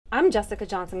I'm Jessica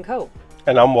Johnson Cope.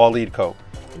 And I'm Waleed Cope.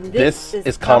 This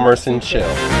is Commerce and Chill.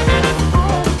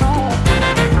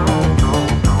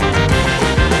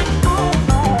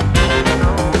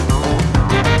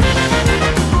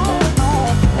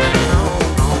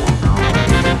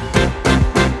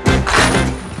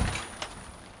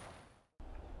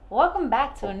 Welcome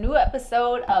back to a new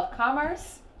episode of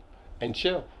Commerce And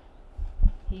Chill.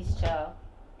 He's Chill.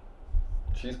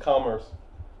 She's Commerce.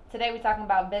 Today we're talking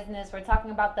about business. We're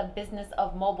talking about the business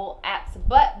of mobile apps.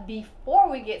 But before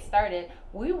we get started,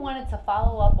 we wanted to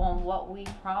follow up on what we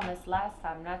promised last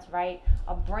time. That's right.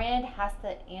 A brand has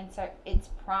to answer its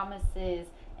promises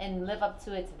and live up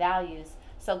to its values.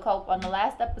 So, Cope, on the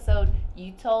last episode,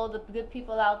 you told the good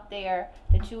people out there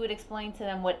that you would explain to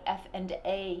them what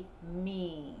F&A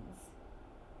means.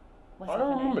 What's I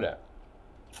don't F&A? remember that.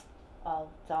 Oh,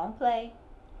 don't play.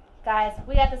 Guys,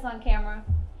 we got this on camera.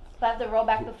 So I have to roll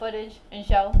back the footage and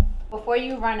show. Before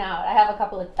you run out, I have a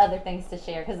couple of other things to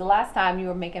share. Because the last time you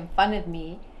were making fun of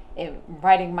me and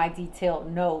writing my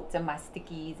detailed notes and my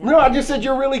stickies. And No, I just said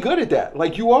you're really good at that.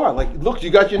 Like you are. Like, look, you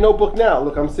got your notebook now.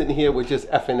 Look, I'm sitting here with just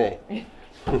F&A.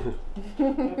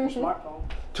 Smartphone.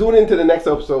 Tune into the next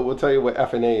episode. We'll tell you what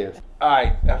F&A is. All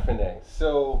right, F&A.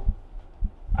 So,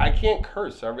 I can't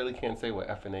curse. So I really can't say what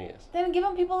F&A is. Then give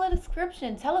them people a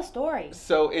description. Tell a story.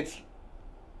 So, it's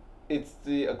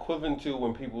the equivalent to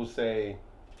when people say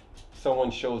someone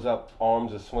shows up,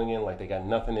 arms are swinging, like they got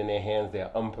nothing in their hands,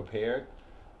 they're unprepared.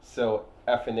 So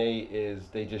F&A is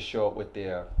they just show up with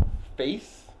their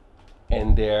face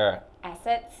and their...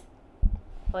 Assets,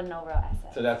 but no real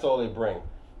assets. So that's all they bring.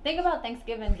 Think about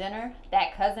Thanksgiving dinner.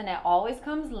 That cousin that always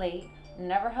comes late,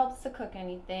 never helps to cook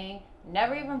anything,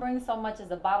 never even brings so much as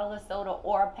a bottle of soda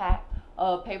or a pack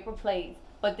of paper plates,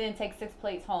 but then takes 6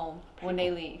 plates home when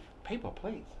they leave. Paper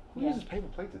plates? Who Yeah. uses paper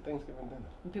plates at Thanksgiving dinner?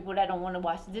 The people that don't want to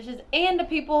wash the dishes, and the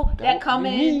people That that come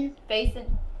would be in me.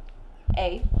 facing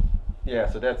A. Yeah,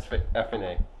 so that's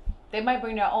F&A. They might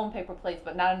bring their own paper plates,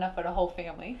 but not enough for the whole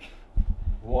family.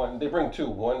 One, they bring 2.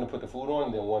 One to put the food on,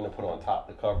 and then one to put on top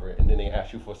to cover it. And then they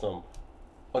ask you for some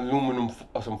aluminum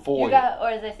or some foil. You got, or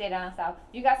as they say down south,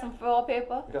 you got some foil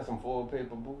paper? You got some foil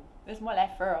paper, boo? It's more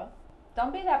like furl.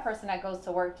 Don't be that person that goes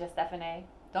to work just F&A.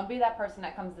 Don't be that person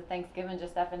that comes to Thanksgiving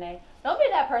just F&A. Don't be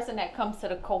that person that comes to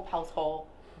the Cope household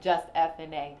just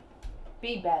F&A.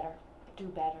 Be better. Do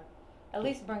better. At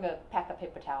least bring a pack of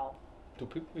paper towel. Do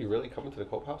people be really coming to the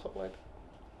Cope household like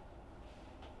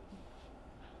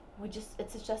that?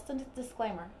 It's just a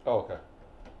disclaimer. Oh, okay.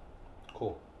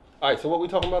 Cool. All right, so what we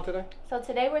talking about today? So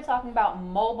today we're talking about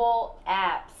mobile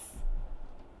apps.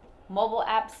 Mobile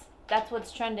apps, that's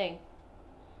what's trending.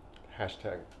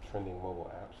 Hashtag trending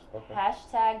mobile apps. Okay.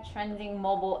 Hashtag trending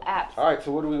mobile apps. All right,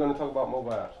 so what are we going to talk about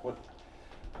mobile apps? What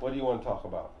do you want to talk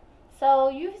about? So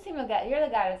you're the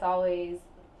guy that's always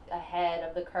ahead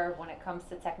of the curve when it comes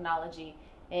to technology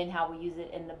and how we use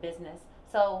it in the business.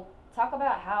 So talk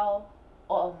about how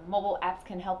mobile apps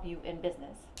can help you in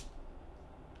business.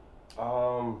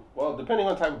 Well, depending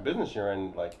on the type of business you're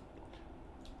in, like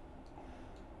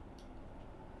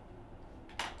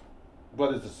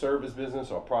whether it's a service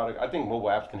business or a product, I think mobile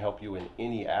apps can help you in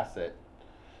any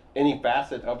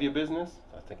facet of your business.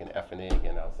 I was thinking F&A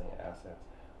again, I was saying assets.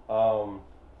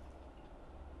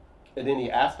 In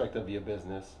any aspect of your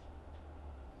business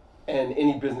and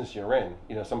any business you're in.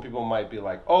 You know, some people might be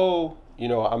like, oh, you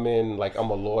know, I'm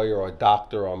a lawyer or a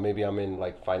doctor, or maybe I'm in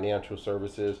like financial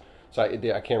services. So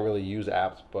I can't really use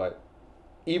apps, but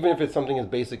even if it's something as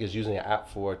basic as using an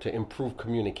app to improve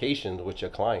communications with your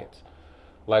clients.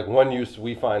 Like one use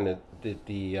we find that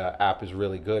the app is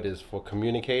really good is for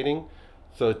communicating.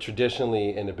 So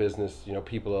traditionally in the business, you know,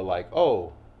 people are like,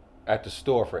 oh, at the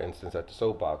store, for instance, at the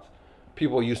soapbox,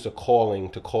 people are used to call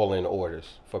in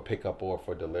orders for pickup or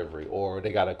for delivery, or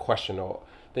they got a question, or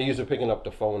they're used to picking up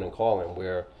the phone and calling,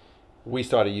 where we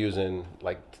started using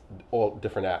like all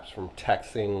different apps from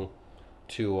texting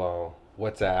to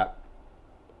WhatsApp,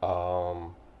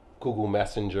 Google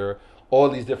Messenger, all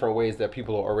these different ways that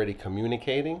people are already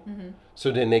communicating. Mm-hmm.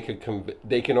 So then they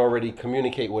can already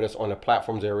communicate with us on the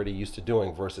platforms they're already used to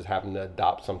doing versus having to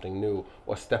adopt something new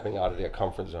or stepping out of their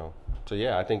comfort zone. So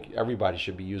yeah, I think everybody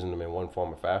should be using them in one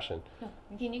form or fashion.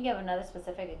 Can you give another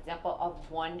specific example of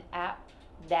one app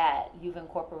that you've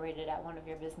incorporated at one of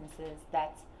your businesses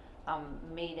that's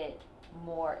made it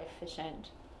more efficient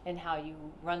in how you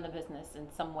run the business in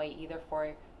some way, either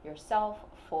for yourself,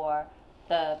 for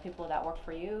the people that work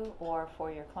for you, or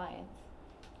for your clients?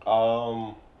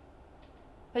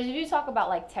 Because if you talk about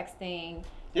like texting,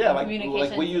 yeah, like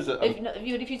communication, we use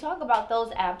if you talk about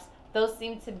those apps, those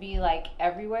seem to be like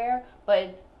everywhere,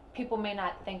 but people may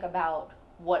not think about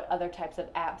what other types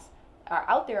of apps are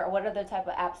out there, or what other type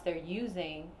of apps they're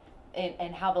using,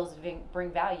 and how those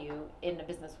bring value in the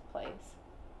business place.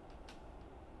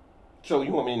 So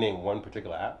you want me to name one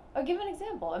particular app? Or give an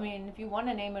example. I mean, if you want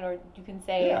to name it, or you can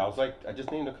say. Yeah, I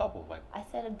just named a couple. Like, I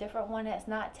said a different one that's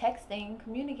not texting,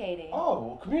 communicating. oh,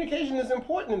 well, communication is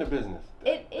important in the business.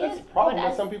 It That's is. the problem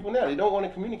with some people now. They don't want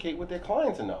to communicate with their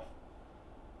clients enough.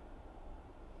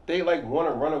 They like want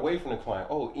to run away from the client.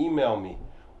 Oh, email me,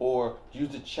 or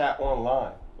use the chat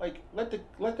online. Like, let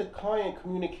the client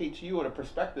communicate to you, or the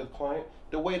prospective client,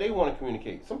 the way they want to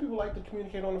communicate. Some people like to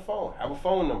communicate on the phone. Have a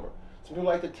phone number. Some people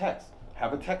like to text.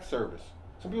 Have a text service.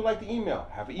 Some people like to email.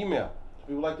 Have an email. Some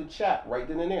people like to chat right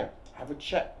then and there. Have a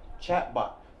chat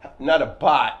bot. Not a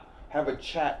bot. Have a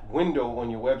chat window on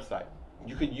your website.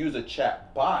 You could use a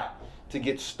chat bot to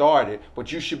get started,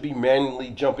 but you should be manually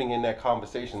jumping in that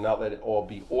conversation, not let it all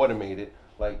be automated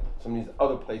like some of these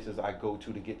other places I go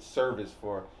to get service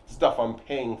for stuff I'm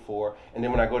paying for, and then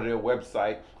when I go to their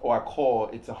website or I call,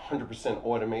 it's 100%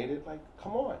 automated. Like,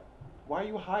 come on. Why are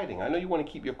you hiding? I know you want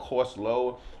to keep your costs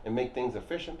low and make things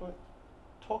efficient, but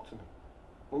talk to me.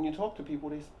 When you talk to people,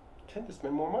 they tend to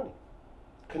spend more money.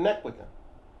 Connect with them.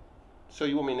 So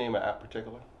you want me to name an app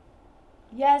particular?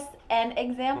 Yes, an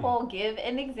example. Give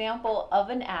an example of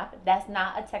an app that's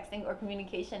not a texting or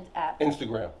communications app.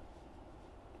 Instagram.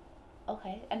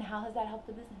 Okay, and how has that helped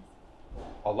the business?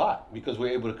 A lot, because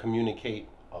we're able to communicate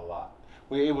a lot.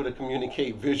 We're able to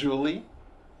communicate visually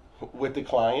with the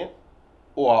client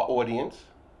or our audience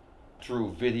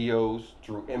through videos,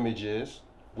 through images.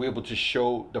 We're able to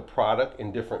show the product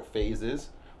in different phases.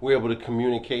 We're able to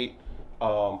communicate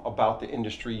about the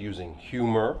industry using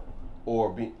humor,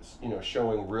 or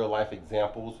showing real life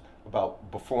examples about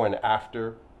before and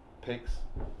after pics.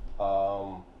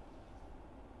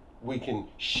 We can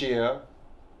share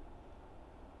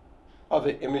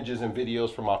other images and videos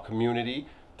from our community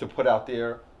to put out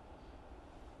there.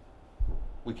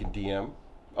 We can DM.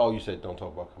 Oh, you said don't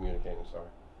talk about communicating, sorry.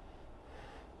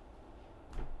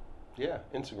 Yeah,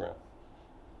 Instagram.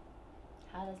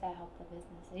 How does that help the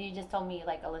business? You just told me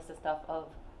like a list of stuff of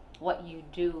what you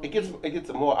do. It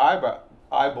gets more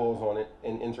eyeballs on it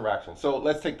and interaction. So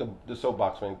let's take the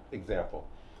soapbox for example.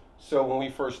 So when we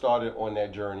first started on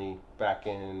that journey back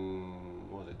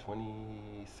in, what was it,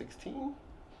 2016?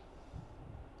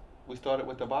 We started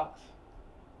with the box?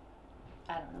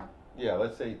 I don't know. Yeah,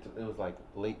 let's say it was like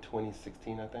late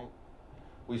 2016, I think.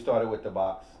 We started with the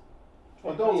box.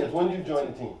 Well, Donius, when did you join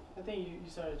the team? I think you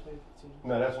started 2015.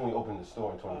 No, that's when we opened the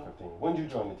store in 2015. When did you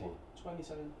join the team?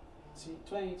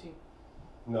 2018.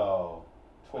 No,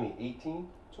 2018?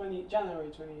 January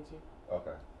 2018.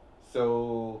 Okay.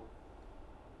 So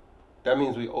that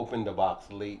means we opened the box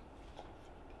late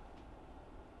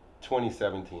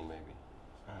 2017, maybe.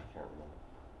 I can't remember.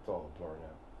 It's all a blur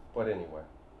now. But anyway,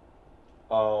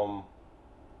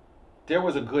 there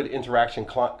was a good interaction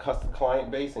client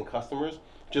base and customers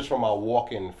just from our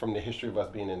walk-in, from the history of us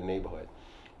being in the neighborhood.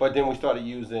 But then we started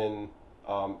using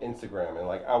Instagram, and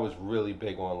like I was really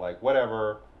big on like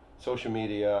whatever social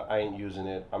media, I ain't using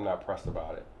it, I'm not pressed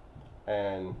about it,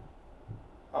 and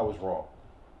I was wrong.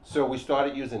 So we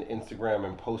started using Instagram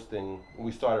and posting.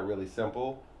 We started really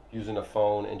simple, using a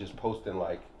phone and just posting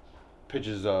like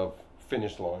pictures of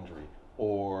finished laundry,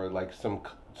 or like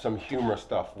some humor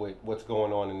stuff with what's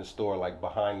going on in the store, like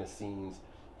behind the scenes,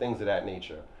 things of that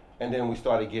nature. And then we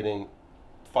started getting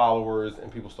followers,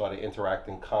 and people started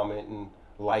interacting, commenting,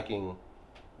 liking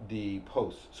the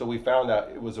posts. So we found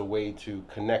out it was a way to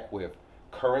connect with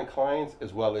current clients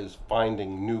as well as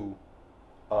finding new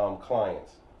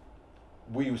clients.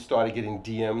 We started getting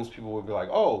DMs. People would be like,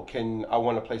 oh, I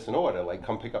want to place an order, like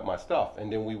come pick up my stuff.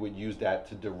 And then we would use that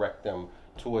to direct them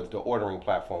towards the ordering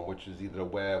platform, which is either the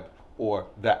web or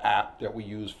the app that we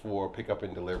use for pickup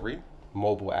and delivery,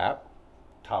 mobile app,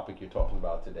 topic you're talking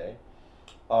about today.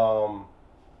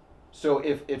 So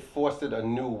if it fostered a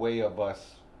new way of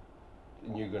us,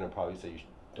 and you're going to probably say you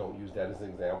don't use that as an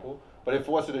example, but it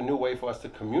fostered a new way for us to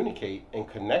communicate and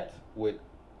connect with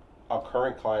our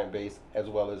current client base as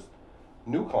well as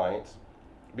new clients,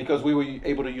 because we were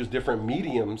able to use different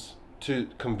mediums to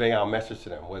convey our message to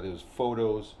them, whether it was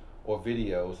photos or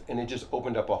videos, and it just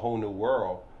opened up a whole new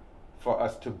world for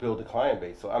us to build a client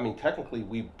base. So I mean, technically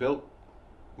we built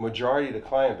majority of the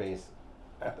client base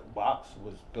at the box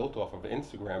was built off of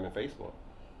Instagram and Facebook.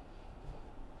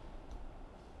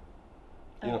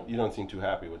 You don't seem too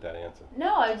happy with that answer.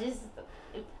 No, I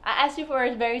asked you for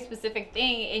a very specific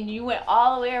thing, and you went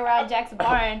all the way around Jack's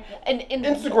Barn. And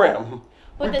Instagram.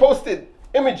 We posted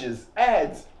images,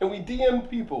 ads, and we DM'd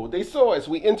people. They saw us.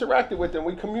 We interacted with them.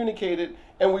 We communicated,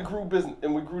 and we grew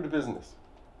the business.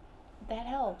 that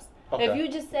helps. Okay. If you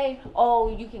just say,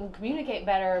 oh, you can communicate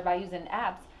better by using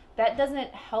apps, that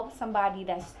doesn't help somebody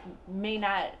that may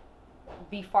not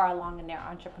be far along in their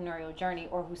entrepreneurial journey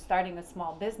or who's starting a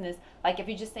small business. Like if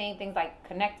you're just saying things like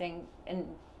connecting and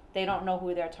they don't know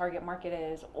who their target market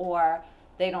is, or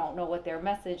they don't know what their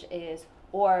message is,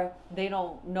 or they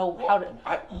don't know how to.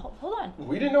 Hold on.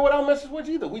 We didn't know what our message was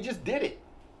either. We just did it.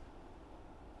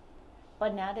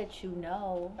 But now that you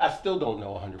know. I still don't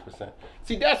know 100%.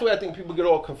 See, that's where I think people get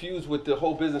all confused with the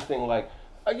whole business thing. Like,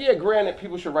 yeah, granted,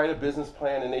 people should write a business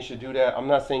plan and they should do that. I'm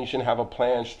not saying you shouldn't have a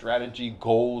plan, strategy,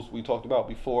 goals we talked about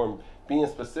before, and being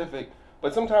specific.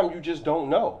 But sometimes you just don't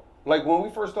know. Like when we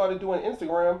first started doing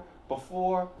Instagram,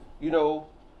 before,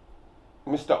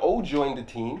 Mr. O joined the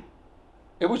team,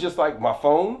 it was just like my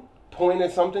phone, point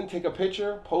at something, take a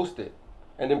picture, post it.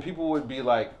 And then people would be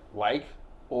like,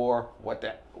 or what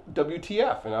that,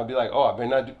 WTF. And I'd be like, oh, I better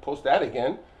not post that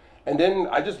again. And then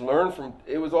I just learned from,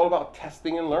 it was all about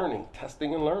testing and learning.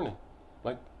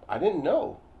 Like, I didn't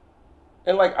know.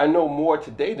 And like, I know more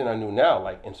today than I knew now,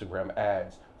 like Instagram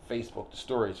ads, Facebook, the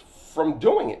stories, from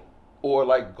doing it, or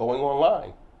like going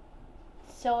online.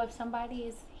 So if somebody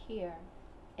is here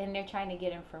and they're trying to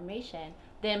get information,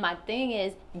 then my thing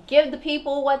is give the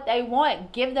people what they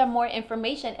want. Give them more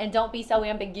information and don't be so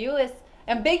ambiguous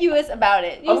about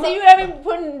it. You see, you haven't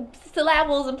putting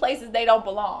syllables in places they don't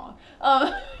belong.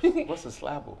 What's a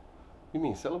syllable? You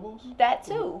mean syllables? That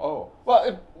too. Oh.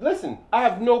 Well, listen, I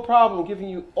have no problem giving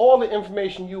you all the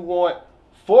information you want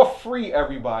for free,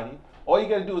 everybody. All you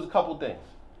got to do is a couple things.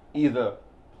 Either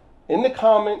in the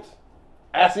comments,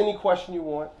 ask any question you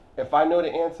want. If I know the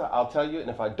answer, I'll tell you. And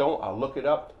if I don't, I'll look it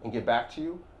up and get back to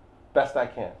you best I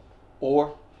can.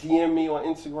 Or DM me on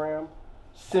Instagram,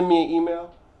 send me an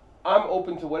email. I'm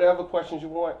open to whatever questions you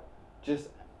want. Just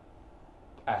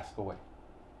ask away.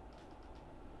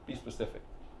 Be specific.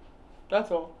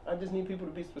 That's all. I just need people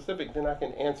to be specific, then I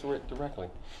can answer it directly.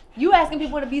 You asking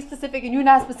people to be specific and you're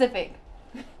not specific.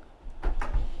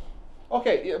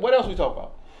 Okay, what else we talk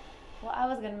about? Well, I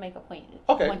was going to make a point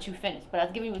once you finish, but I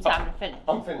was giving you time to finish.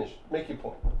 I'm finished. Make your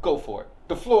point. Go for it.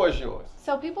 The floor is yours.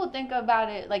 So people think about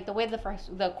it, like the way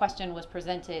the question was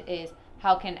presented is,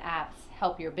 how can apps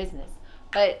help your business?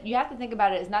 But you have to think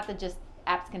about it, it's not that just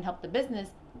apps can help the business,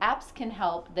 apps can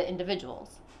help the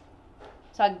individuals.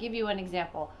 So I'll give you an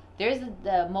example. There's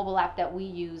the mobile app that we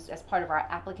use as part of our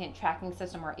applicant tracking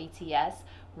system, or ATS,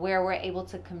 where we're able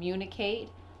to communicate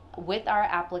with our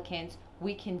applicants.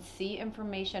 We can see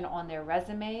information on their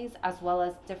resumes as well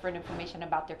as different information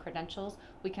about their credentials.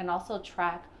 We can also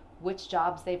track which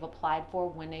jobs they've applied for,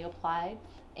 when they applied,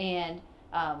 and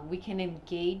we can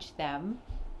engage them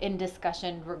in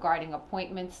discussion regarding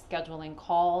appointments, scheduling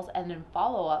calls, and then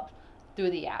follow up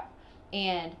through the app.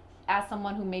 And as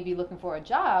someone who may be looking for a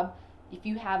job, if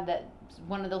you have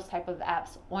one of those type of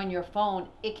apps on your phone,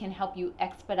 it can help you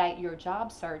expedite your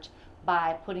job search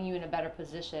by putting you in a better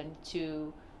position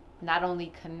to not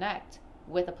only connect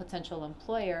with a potential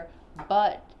employer,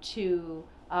 but to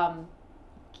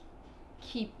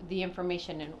keep the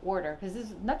information in order. Because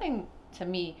there's nothing to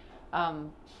me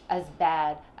as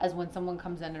bad as when someone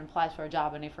comes in and applies for a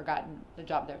job and they've forgotten the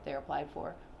job that they applied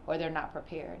for, or they're not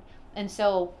prepared. And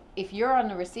so if you're on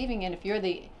the receiving end, if you're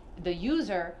the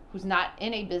user who's not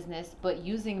in a business but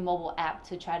using a mobile app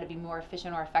to try to be more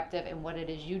efficient or effective in what it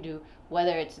is you do,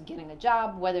 whether it's getting a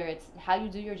job, whether it's how you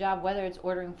do your job, whether it's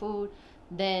ordering food,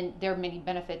 then there are many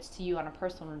benefits to you on a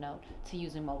personal note to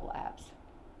using mobile apps.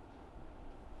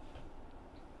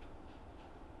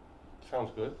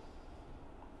 Sounds good.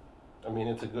 I mean,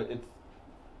 it's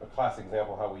a classic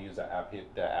example of how we use the app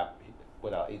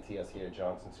with our ATS here at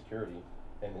Johnson Security,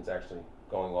 and it's actually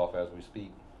going off as we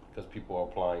speak because people are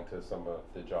applying to some of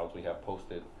the jobs we have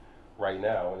posted right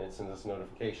now, and it sends us a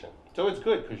notification. So it's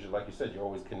good because, like you said, you're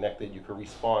always connected. You can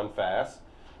respond fast,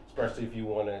 especially if you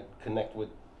want to connect with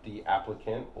the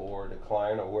applicant or the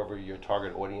client or whoever your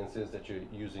target audience is that you're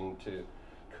using to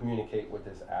communicate with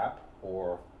this app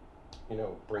or,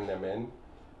 bring them in.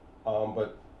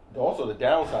 But also the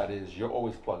downside is you're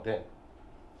always plugged in.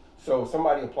 So if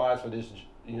somebody applies for this,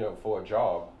 for a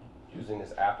job, using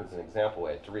this app as an example,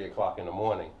 at 3 o'clock in the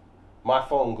morning, my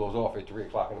phone goes off at 3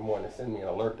 o'clock in the morning and send me an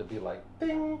alert to be like,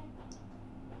 ding,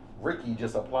 Ricky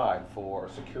just applied for a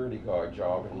security guard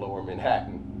job in Lower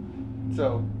Manhattan.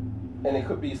 So, and it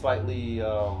could be slightly,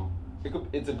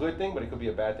 it's a good thing, but it could be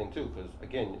a bad thing too, because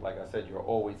again, like I said, you're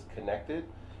always connected.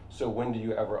 So when do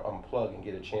you ever unplug and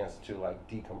get a chance to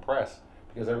decompress?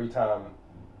 Because every time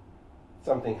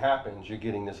something happens, you're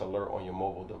getting this alert on your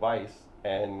mobile device,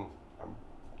 and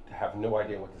I have no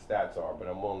idea what the stats are, but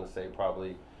I'm willing to say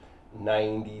probably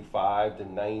 95 to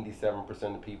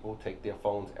 97% of people take their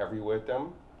phones everywhere with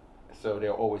them, so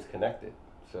they're always connected.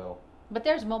 So But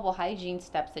there's mobile hygiene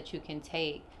steps that you can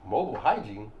take. mobile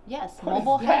hygiene. Yes, What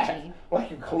mobile is that? hygiene.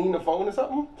 Like you clean the phone or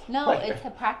something? No, Like- it's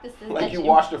a practices Like that you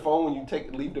wash the phone when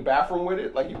you leave the bathroom with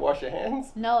it? Like you wash your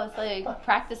hands? No, it's like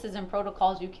practices and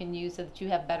protocols you can use so that you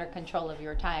have better control of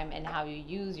your time and how you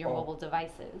use your Oh. mobile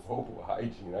devices. Mobile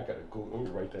hygiene. I gotta go. Let me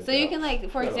write that So down. you can, like,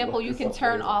 for Gotta example, look you this can up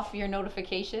turn later. off your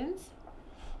notifications.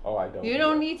 Oh, I don't. You do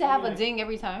don't that. need to have a Yeah. ding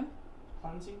every time.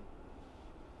 Cleansing?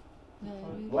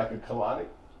 Like a colonic?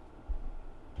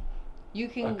 You A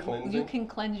can cleansing?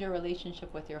 cleanse your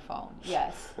relationship with your phone.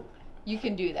 Yes, you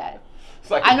can do that.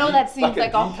 It's like I a know that seems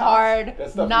like a detox. hard,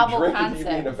 That stuff novel you drink and you be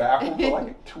in the concept. bathroom for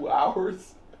like 2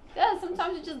 hours. Yeah,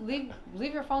 sometimes you just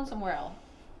leave your phone somewhere else.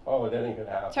 Oh, that ain't gonna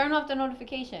happen. Turn off the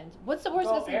notifications. What's the worst?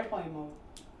 Go that's- airplane mode.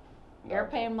 No.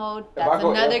 Airplane mode. If I That's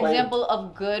go another airplane- example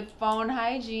of good phone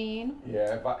hygiene.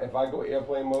 Yeah, if I go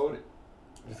airplane mode,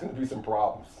 there's gonna be some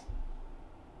problems.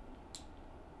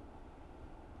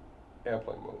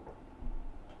 Airplane mode.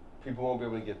 People won't be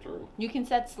able to get through. You can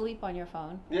set sleep on your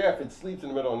phone. Yeah, if it sleeps in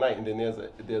the middle of the night and then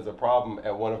there's a problem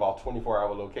at one of our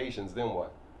 24-hour locations, then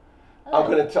what? I'm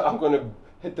gonna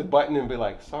hit the button and be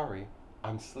like, sorry,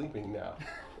 I'm sleeping now.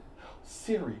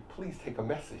 Siri, please take a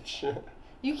message.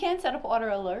 You can set up auto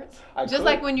alerts. I Just could.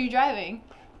 like when you're driving.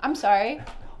 I'm sorry.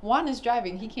 Juan is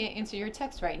driving. He can't answer your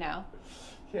text right now.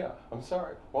 Yeah, I'm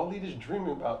sorry. Waleed is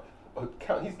dreaming about,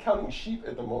 he's counting sheep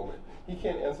at the moment. He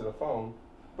can't answer the phone.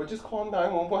 But just call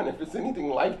 911 if it's anything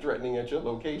life-threatening at your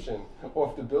location or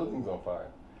if the building's on fire.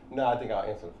 No, I think I'll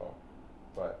answer the phone.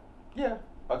 But yeah,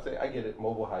 I'll say I get it.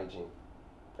 Mobile hygiene.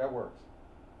 That works.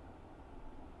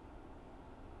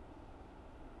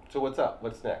 So what's up?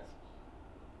 What's next?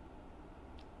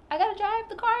 I gotta drive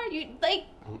the car.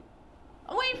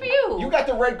 I'm waiting for you. You got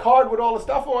the red card with all the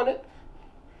stuff on it.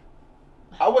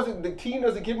 The team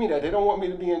doesn't give me that. They don't want me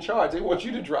to be in charge. They want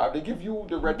you to drive. They give you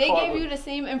the red They card. give you the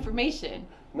same information.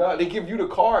 No, they give you the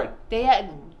card.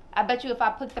 I bet you if I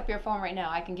picked up your phone right now,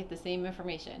 I can get the same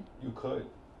information. You could.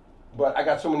 But I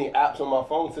got so many apps on my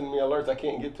phone sending me alerts, I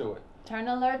can't get to it. Turn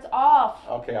alerts off.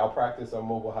 Okay, I'll practice on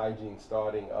mobile hygiene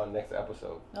starting next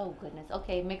episode. Oh goodness.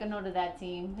 Okay, make a note of that,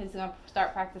 team. He's gonna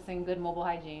start practicing good mobile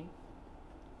hygiene.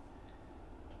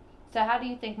 So how do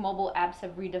you think mobile apps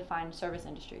have redefined service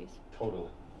industries? Totally.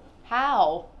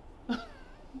 How?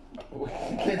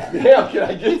 Damn, can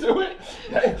I get to it?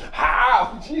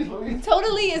 How? Jeez Louise.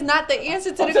 Totally is not the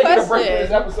answer to I'm the taking question. a break for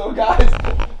this episode,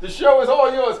 guys. The show is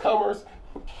all yours, comers.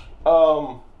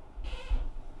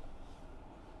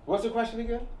 What's the question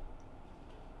again?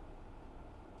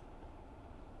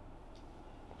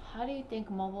 How do you think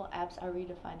mobile apps are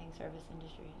redefining service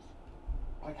industries?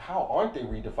 Like, how aren't they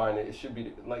redefining it? It should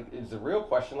be, like, it's the real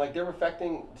question. Like, they're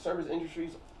affecting service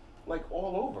industries, like,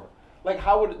 all over. Like,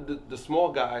 how would the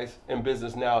small guys in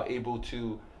business now able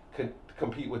to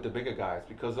compete with the bigger guys?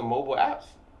 Because of mobile apps.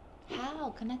 How?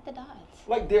 Connect the dots.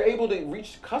 Like, they're able to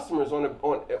reach customers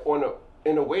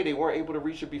in a way they weren't able to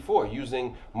reach it before,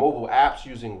 using mobile apps,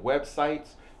 using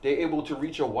websites. They're able to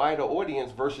reach a wider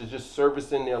audience versus just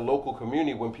servicing their local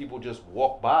community when people just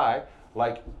walk by,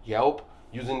 like Yelp,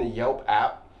 using the Yelp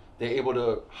app. They're able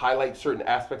to highlight certain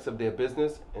aspects of their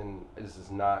business, and this is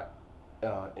not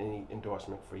any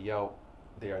endorsement for Yelp.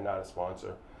 They are not a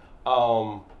sponsor.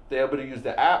 They're able to use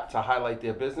the app to highlight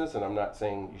their business, and I'm not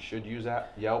saying you should use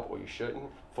Yelp or you shouldn't.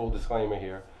 Full disclaimer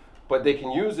here. But they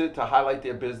can use it to highlight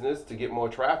their business to get more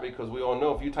traffic, because we all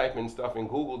know if you type in stuff in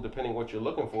Google, depending what you're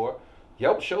looking for,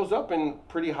 Yelp shows up in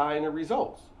pretty high in the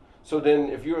results. So then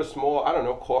if you're a small, I don't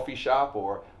know, coffee shop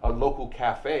or a local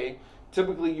cafe,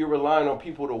 typically you're relying on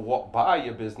people to walk by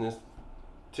your business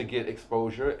to get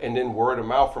exposure, and then word of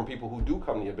mouth from people who do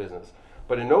come to your business.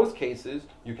 But in those cases,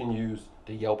 you can use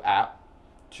the Yelp app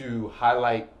to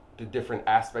highlight the different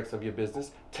aspects of your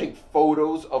business, take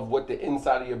photos of what the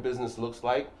inside of your business looks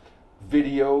like,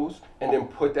 videos, and then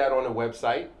put that on a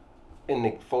website in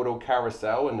the photo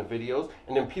carousel and the videos,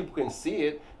 and then people can see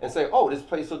it and say, oh, this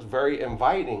place looks very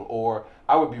inviting, or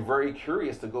I would be very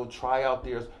curious to go try out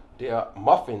their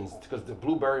muffins, because the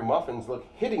blueberry muffins look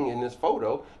hitting in this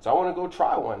photo, so I want to go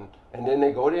try one. And then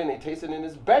they go there and they taste it and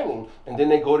it's banging. And then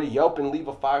they go to Yelp and leave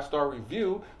a 5-star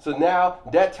review. So now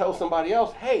that tells somebody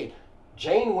else, hey,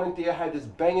 Jane went there, had this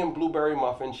banging blueberry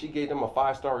muffin. She gave them a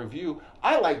 5-star review.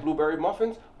 I like blueberry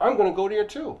muffins. I'm going to go there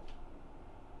too.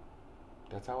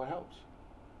 That's how it helps.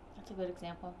 That's a good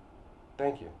example.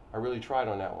 Thank you. I really tried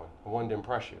on that one. I wanted to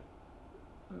impress you.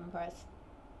 I'm impressed.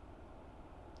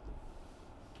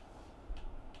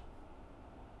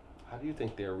 How do you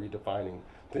think they're redefining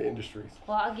the industries?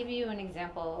 Well, I'll give you an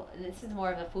example. This is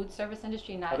more of the food service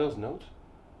industry, Are not those notes?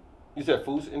 You said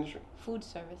food industry? food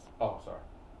service. Oh, sorry.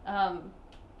 Um,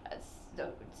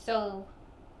 so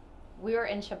we were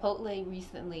in Chipotle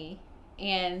recently,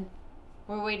 and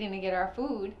we're waiting to get our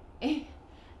food,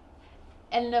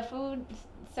 and the food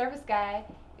service guy,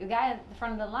 the guy at the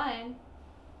front of the line,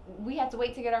 we had to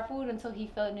wait to get our food until he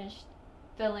finished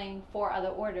filling 4 other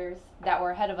orders that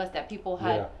were ahead of us that people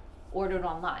had Yeah. ordered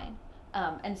online.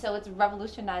 And so it's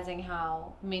revolutionizing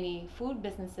how many food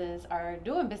businesses are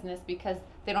doing business because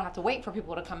they don't have to wait for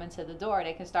people to come into the door.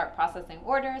 They can start processing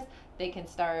orders. They can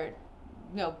start,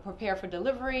 prepare for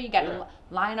delivery. You got Yeah.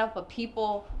 a lineup of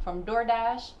people from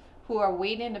DoorDash who are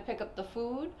waiting to pick up the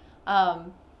food.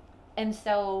 And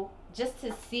so just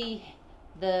to see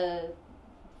the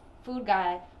food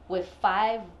guy with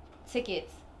 5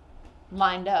 tickets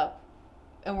lined up,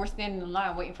 and we're standing in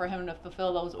line waiting for him to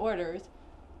fulfill those orders,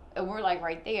 and we're like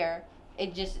right there,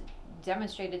 it just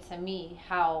demonstrated to me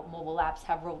how mobile apps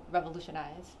have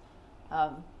revolutionized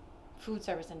food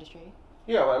service industry.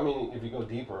 Yeah, I mean, if you go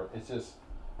deeper, it's just,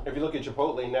 if you look at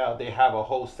Chipotle now, they have a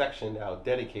whole section now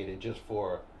dedicated just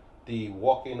for the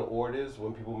walk-in orders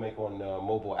when people make on the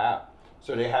mobile app.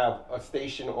 So they have a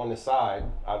station on the side.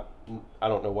 I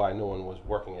don't know why no one was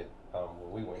working it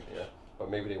when we went there, but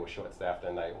maybe they were short-staffed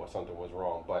that night or something was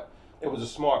wrong. But it was a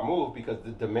smart move because the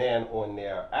demand on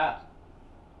their app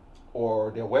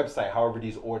or their website, however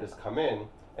these orders come in,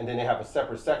 and then they have a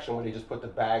separate section where they just put the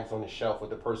bags on the shelf with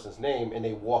the person's name, and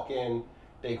they walk in,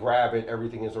 they grab it,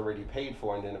 everything is already paid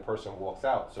for, and then the person walks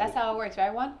out. So That's how it works,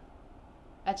 right, Juan?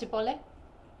 At Chipotle?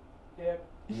 Yep.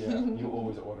 yeah, you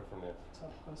always order from there.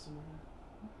 Top customer.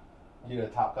 You're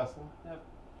the top customer? Yep.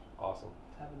 Awesome.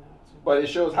 Having that too. But it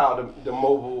shows how the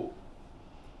mobile.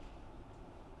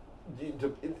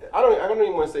 I don't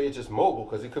even want to say it's just mobile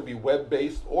because it could be web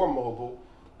based or mobile,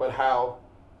 but how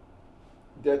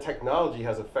their technology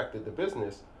has affected the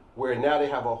business, where now they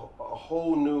have a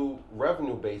whole new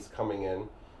revenue base coming in,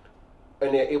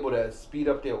 and they're able to speed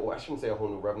up their. Or I shouldn't say a whole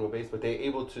new revenue base, but they're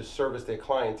able to service their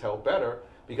clientele better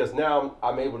because now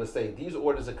I'm able to say these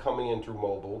orders are coming in through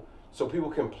mobile. So people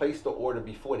can place the order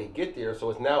before they get there. So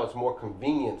it's more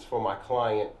convenience for my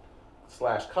client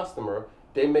 / customer.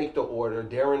 They make the order.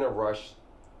 They're in a rush.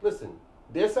 Listen,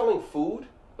 they're selling food.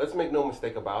 Let's make no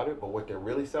mistake about it. But what they're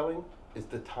really selling is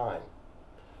the time.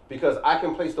 Because I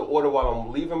can place the order while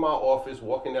I'm leaving my office,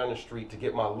 walking down the street to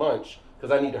get my lunch,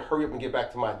 because I need to hurry up and get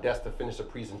back to my desk to finish a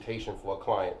presentation for a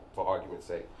client, for argument's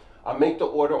sake. I make the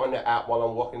order on the app while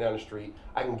I'm walking down the street.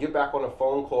 I can get back on a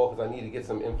phone call because I need to get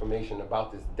some information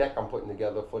about this deck I'm putting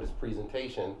together for this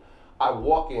presentation. I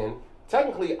walk in.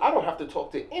 Technically, I don't have to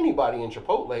talk to anybody in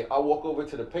Chipotle. I walk over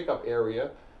to the pickup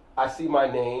area. I see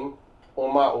my name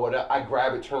on my order. I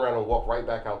grab it, turn around, and walk right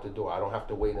back out the door. I don't have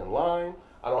to wait in line.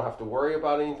 I don't have to worry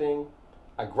about anything.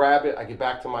 I grab it, I get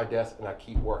back to my desk, and I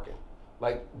keep working.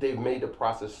 Like, they've made the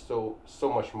process so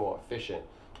much more efficient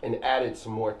and added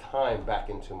some more time back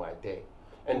into my day.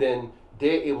 And then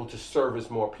they're able to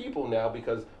service more people now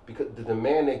because the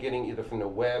demand they're getting either from the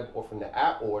web or from the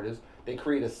app orders, they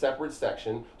create a separate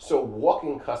section. So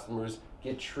walk-in customers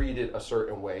get treated a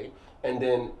certain way, and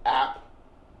then app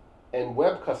and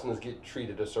web customers get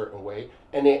treated a certain way,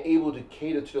 and they're able to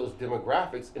cater to those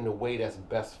demographics in the way that's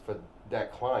best for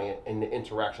that client and the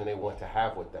interaction they want to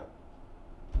have with them.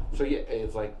 So yeah,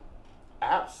 it's like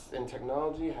apps and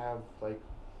technology have like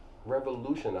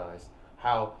revolutionized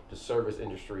how the service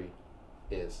industry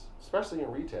is, especially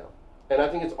in retail. And I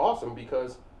think it's awesome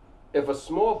because if a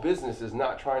small business is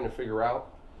not trying to figure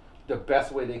out the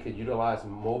best way they could utilize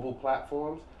mobile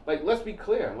platforms, like, let's be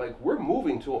clear, like, we're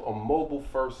moving to a mobile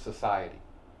first society.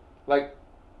 Like,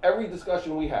 every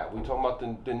discussion we have, we talk about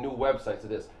the new websites of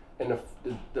this, and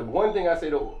the one thing I say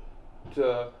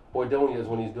to Ordonez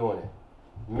when he's doing it,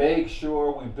 make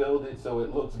sure we build it so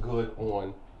it looks good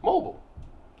on mobile.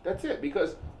 That's it.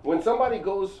 Because when somebody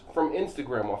goes from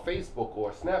Instagram or Facebook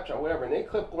or Snapchat, whatever, and they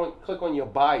click on your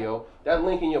bio, that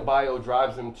link in your bio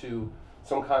drives them to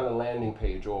some kind of landing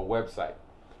page or a website.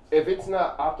 If it's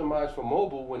not optimized for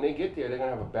mobile, when they get there, they're going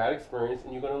to have a bad experience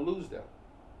and you're going to lose them.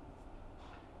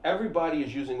 Everybody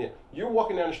is using it. You're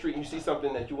walking down the street and you see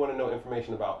something that you want to know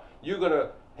information about. You're going to,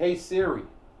 hey Siri.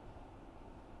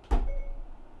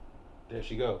 There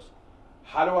she goes.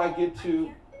 How do I get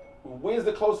to, where's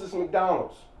the closest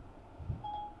McDonald's?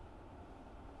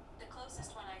 The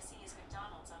closest one I see is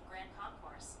McDonald's on Grand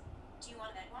Concourse. Do you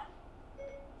want that one?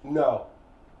 No.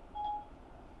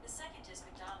 The second is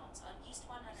McDonald's on East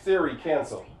 100. Siri,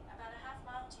 cancel. Street, about a half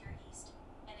mile to your east,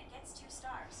 and it gets 2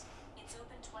 stars. It's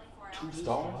open 24 hours. 2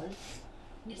 stars?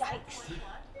 Is that the one you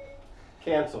want?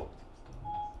 Cancel.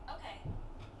 Okay.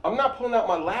 I'm not pulling out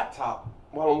my laptop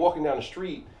while I'm walking down the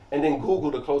street and then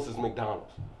Google the closest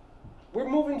McDonald's. We're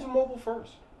moving to mobile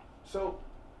first. So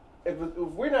if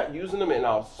we're not using them in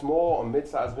our small or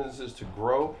mid-sized businesses to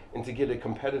grow and to get a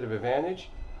competitive advantage,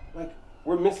 like,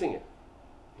 we're missing it.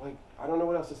 Like, I don't know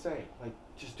what else to say. Like,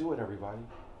 just do it, everybody.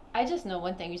 I just know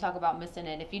one thing. You talk about missing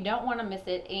it. If you don't want to miss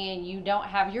it and you don't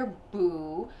have your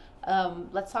boo,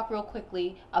 let's talk real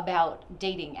quickly about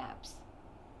dating apps,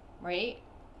 right?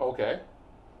 Okay.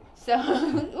 So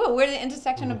we're the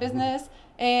intersection of business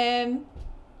and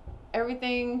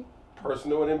everything.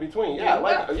 Personal and in between.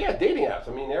 Yeah, dating apps.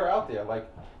 I mean, they're out there. Like,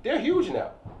 they're huge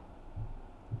now.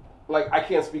 Like, I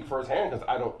can't speak firsthand because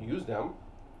I don't use them.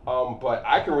 But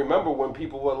I can remember when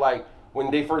people were like,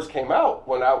 when they first came out,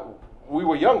 we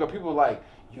were younger, people were like,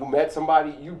 you met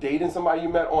somebody, you dating somebody you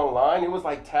met online, it was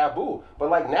like taboo. But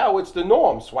like now it's the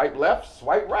norm. Swipe left,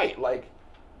 swipe right. Like,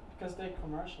 Because they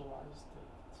commercialized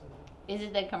it. So Is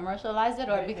it they commercialize it,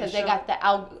 or They because they show- got the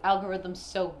algorithm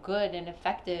so good and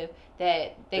effective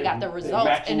that they got the they results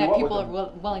matching and you that up people with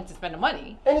are them. willing to spend the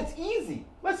money? and it's easy.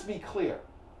 Let's be clear.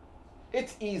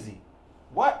 It's easy.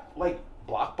 What? Like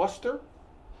Blockbuster?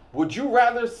 Would you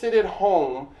rather sit at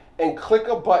home and click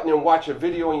a button and watch a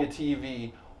video on your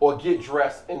TV, or get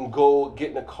dressed and go get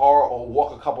in a car or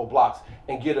walk a couple blocks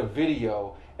and get a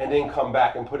video and then come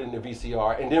back and put it in the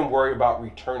VCR and then worry about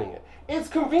returning it? It's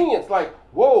convenience. Like,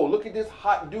 whoa, look at this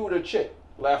hot dude or chick.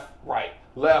 Left, right,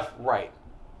 left, right.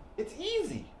 It's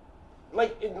easy.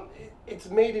 Like, it's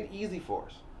made it easy for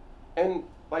us. And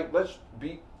like,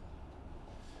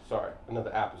 sorry,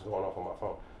 another app is going off on my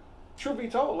phone. Truth be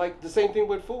told, like the same thing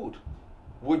with food.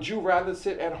 Would you rather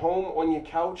sit at home on your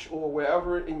couch or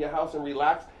wherever in your house and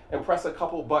relax and press a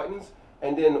couple buttons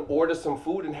and then order some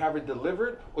food and have it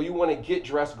delivered? Or you want to get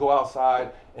dressed, go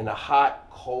outside in the hot,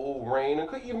 cold rain? It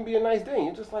could even be a nice day.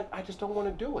 You're just like, I just don't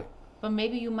want to do it. But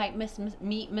maybe you might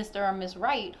meet Mr. or Miss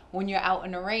Right when you're out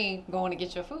in the rain going to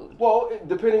get your food. Well,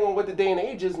 depending on what the day and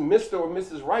age is, Mr. or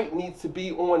Mrs. Right needs to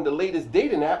be on the latest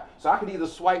dating app, so I could either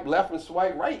swipe left and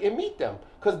swipe right and meet them.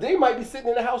 Because they might be sitting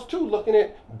in the house too, looking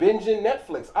at binging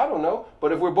Netflix. I don't know.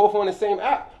 But if we're both on the same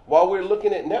app, while we're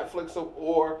looking at Netflix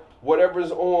or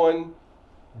whatever's on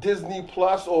Disney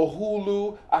Plus or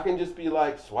Hulu, I can just be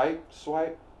like, swipe,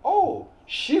 swipe. Oh,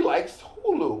 she likes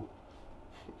Hulu.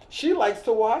 She likes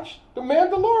to watch The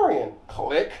Mandalorian.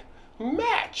 Click,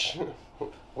 match.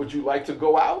 Would you like to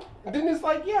go out? And then it's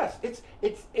like, yes,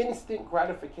 it's instant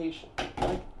gratification.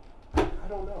 Like, I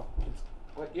don't know.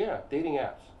 But yeah, dating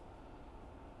apps.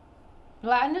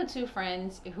 Well, I know two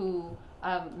friends who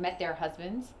met their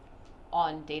husbands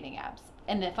on dating apps.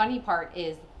 And the funny part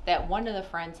is that one of the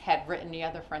friends had written the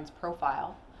other friend's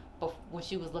profile when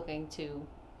she was looking to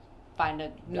find a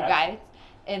new guy.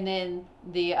 And then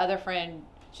the other friend,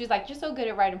 she's like, you're so good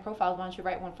at writing profiles, why don't you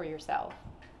write one for yourself?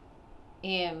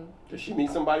 And Did she meet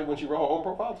somebody when she wrote her own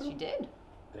profile too? she did.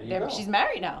 There you go. She's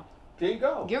married now. There you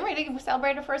go. Getting ready to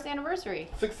celebrate her first anniversary.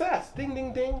 Success. Ding,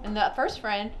 ding, ding. And the first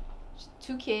friend,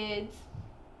 2 kids,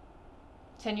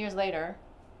 10 years later.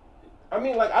 I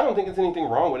mean, like, I don't think there's anything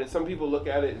wrong with it. Some people look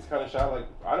at it, it's kind of shy. Like,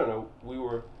 I don't know, we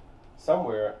were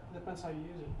somewhere. depends how you use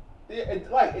it.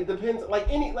 It depends. Like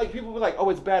people be like, oh,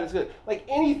 it's bad, it's good. Like,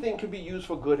 anything can be used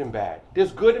for good and bad.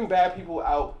 There's good and bad people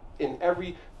out in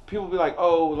every. People be like,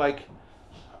 oh, like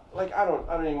I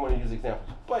don't even want to use examples,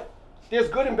 but there's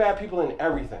good and bad people in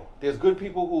everything. There's good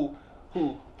people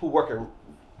who work in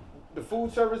the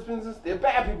food service business. There are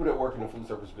bad people that work in the food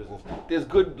service business. There's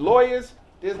good lawyers.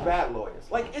 There's bad lawyers.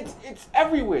 Like, it's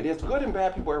everywhere. There's good and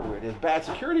bad people everywhere. There's bad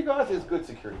security guards. There's good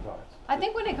security guards. I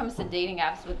think when it comes to dating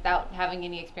apps, without having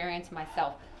any experience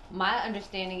myself, my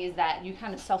understanding is that you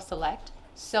kind of self-select.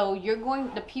 So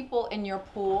the people in your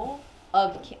pool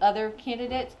of other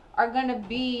candidates are going to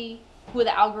be who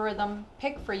the algorithm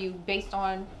pick for you based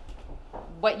on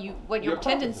what your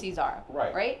tendencies are.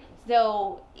 Right?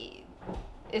 So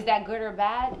is that good or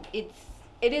bad? It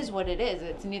is what it is.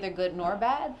 It's neither good nor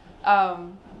bad.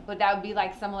 But that would be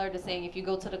like similar to saying if you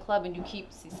go to the club and you keep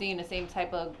seeing the same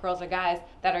type of girls or guys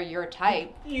that are your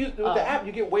type. With the app,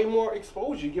 you get way more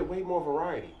exposure. You get way more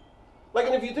variety. Like,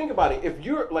 and if you think about it, if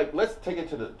you're like, let's take it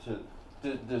to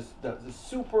the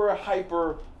super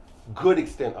hyper good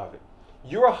extent of it.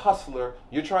 You're a hustler.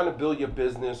 You're trying to build your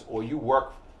business, or you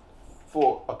work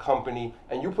for a company,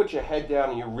 and you put your head down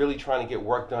and you're really trying to get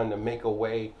work done to make a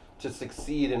way to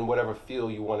succeed in whatever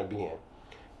field you want to be in.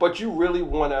 But you really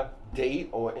want to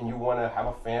date, and you want to have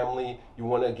a family, you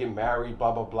want to get married,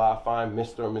 blah, blah, blah, find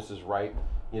Mr. or Mrs. Right,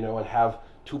 and have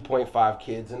 2.5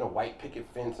 kids and a white picket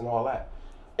fence and all that.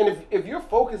 And if you're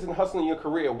focused and hustling your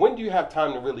career, when do you have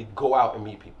time to really go out and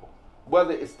meet people?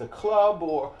 whether it's the club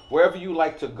or wherever you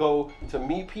like to go to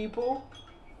meet people.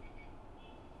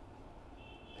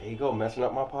 There you go, messing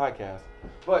up my podcast.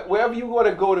 But wherever you want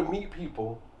to go to meet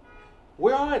people,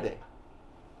 where are they?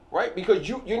 Right? Because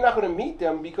you're not going to meet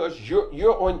them because you're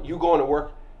going to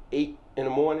work 8 in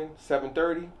the morning,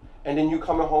 7:30, and then you're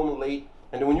coming home late.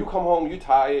 And then when you come home, you're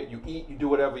tired, you eat, you do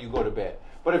whatever, you go to bed.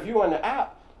 But if you're on the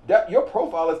app, that your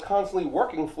profile is constantly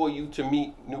working for you to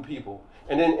meet new people.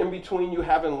 And then in between you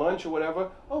having lunch or whatever,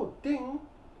 oh, ding,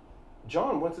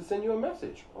 John wants to send you a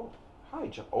message. Oh, hi,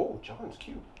 John. Oh, John's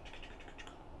cute.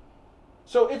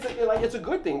 So it's a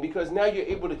good thing because now you're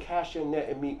able to cast your net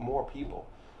and meet more people.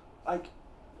 Like,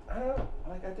 I don't know.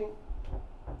 Like,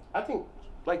 I think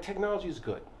like technology is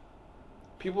good.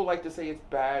 People like to say it's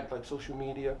bad, like social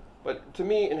media, but to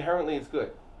me, inherently, it's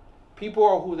good. People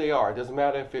are who they are. It doesn't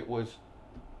matter if it was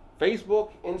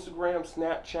Facebook, Instagram,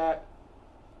 Snapchat,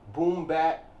 Boom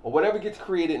Bat, or whatever gets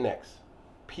created next.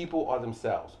 People are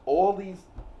themselves. All these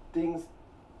things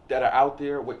that are out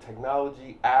there with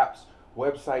technology, apps,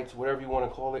 websites, whatever you want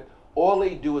to call it, all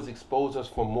they do is expose us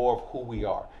for more of who we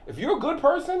are. If you're a good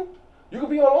person, you can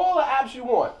be on all the apps you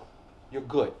want. You're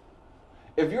good.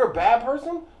 If you're a bad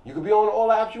person, you can be on all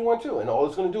the apps you want too. And all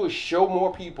it's going to do is show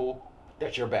more people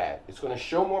that you're bad. It's going to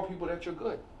show more people that you're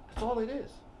good. That's all it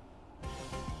is.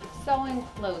 So in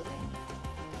closing,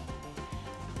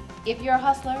 if you're a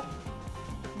hustler,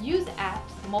 use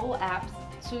apps, mobile apps,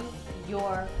 to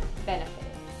your benefit.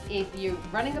 If you're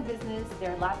running a business,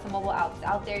 there are lots of mobile apps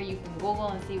out there. You can Google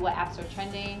and see what apps are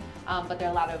trending, but there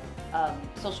are a lot of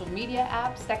social media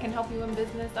apps that can help you in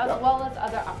business, as well as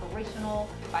other operational,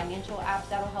 financial apps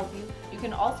that'll help you. You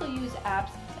can also use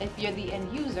apps if you're the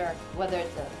end user, whether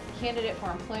it's a candidate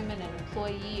for employment, an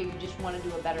employee, or you just want to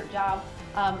do a better job.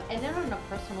 And then on the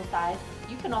personal side,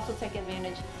 you can also take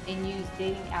advantage and use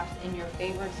dating apps in your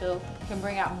favor, so you can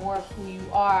bring out more of who you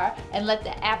are and let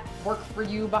the app work for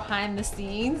you behind the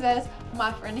scenes, as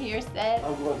my friend here said.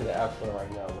 I'm going to the app store right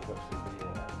now. Look up some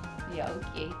video apps. Yeah,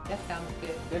 okay, that sounds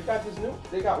good. They've got this new.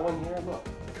 They got one here. Look.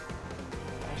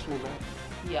 Actually, man.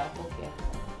 Yeah, okay.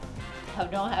 I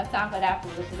don't have time for that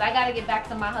because I gotta get back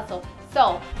to my hustle.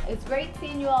 So it's great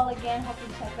seeing you all again. Hope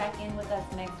you check back in with us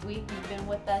next week. You've been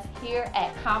with us here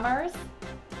at Commerce.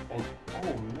 And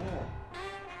oh man,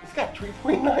 it's got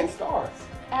 3.9 stars.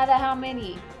 Out of how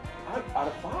many? Out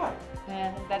of 5.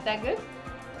 Man, is that good?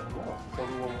 I don't know. Tell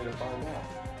me one way to find out.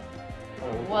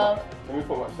 Well, let me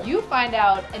put my you find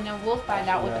out, and then we'll find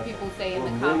out what the people say in the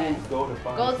comments. Go to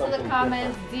the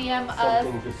comments, DM us.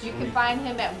 You can find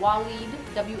him at Waleed,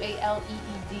 WALEEDCEE,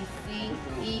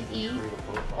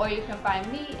 or you can find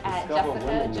me at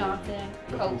Jessica Johnson,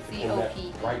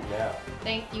 COPE. Right now.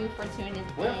 Thank you for tuning in.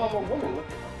 Where are my women? Look,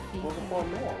 looking for a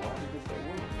man. Why did you say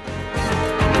women?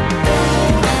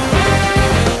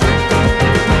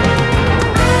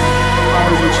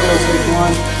 Always a choice,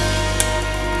 everyone.